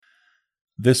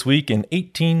This week in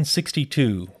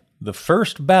 1862, the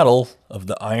first battle of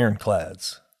the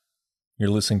Ironclads.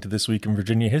 You're listening to This Week in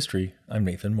Virginia History. I'm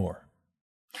Nathan Moore.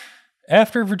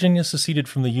 After Virginia seceded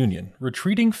from the Union,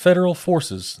 retreating federal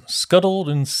forces scuttled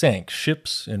and sank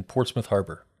ships in Portsmouth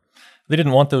Harbor. They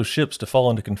didn't want those ships to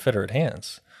fall into Confederate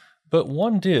hands, but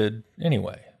one did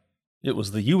anyway. It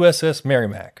was the USS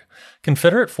Merrimac.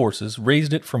 Confederate forces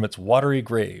raised it from its watery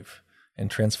grave and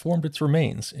transformed its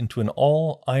remains into an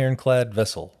all-ironclad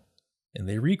vessel, and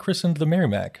they rechristened the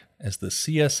Merrimac as the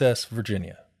CSS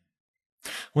Virginia.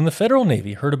 When the Federal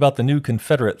Navy heard about the new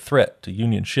Confederate threat to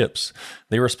Union ships,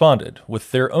 they responded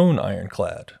with their own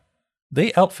ironclad.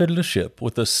 They outfitted a ship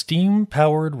with a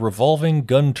steam-powered revolving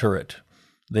gun turret.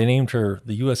 They named her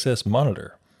the USS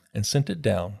Monitor and sent it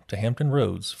down to Hampton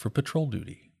Roads for patrol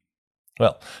duty.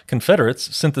 Well,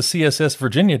 Confederates sent the CSS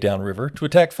Virginia downriver to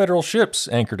attack Federal ships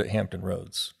anchored at Hampton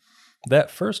Roads. That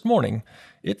first morning,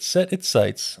 it set its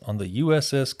sights on the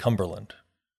USS Cumberland.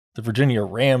 The Virginia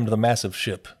rammed the massive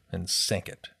ship and sank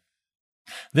it.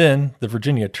 Then, the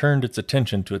Virginia turned its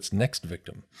attention to its next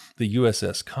victim, the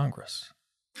USS Congress.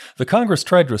 The Congress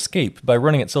tried to escape by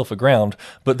running itself aground,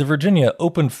 but the Virginia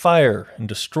opened fire and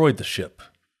destroyed the ship.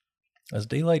 As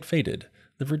daylight faded,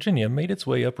 the Virginia made its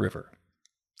way upriver.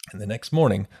 And the next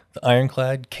morning, the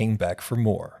ironclad came back for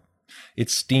more. It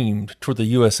steamed toward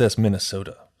the USS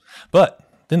Minnesota. But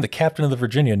then the captain of the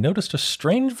Virginia noticed a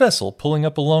strange vessel pulling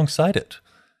up alongside it.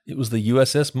 It was the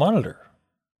USS Monitor.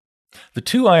 The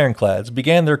two ironclads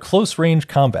began their close-range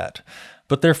combat,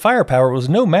 but their firepower was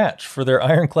no match for their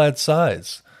ironclad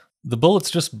size. The bullets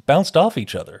just bounced off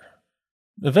each other.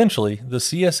 Eventually, the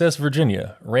CSS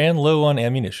Virginia ran low on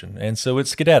ammunition, and so it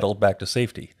skedaddled back to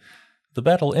safety. The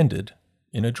battle ended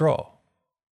in a draw.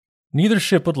 Neither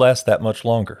ship would last that much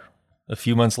longer. A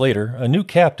few months later, a new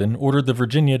captain ordered the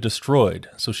Virginia destroyed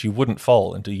so she wouldn't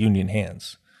fall into Union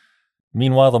hands.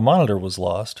 Meanwhile, the Monitor was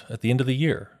lost at the end of the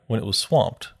year when it was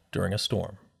swamped during a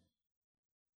storm.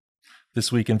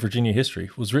 This Week in Virginia History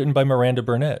was written by Miranda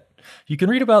Burnett. You can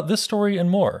read about this story and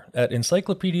more at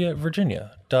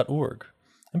encyclopediavirginia.org.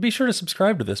 And be sure to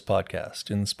subscribe to this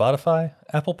podcast in Spotify,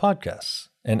 Apple Podcasts,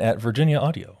 and at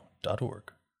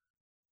virginiaaudio.org.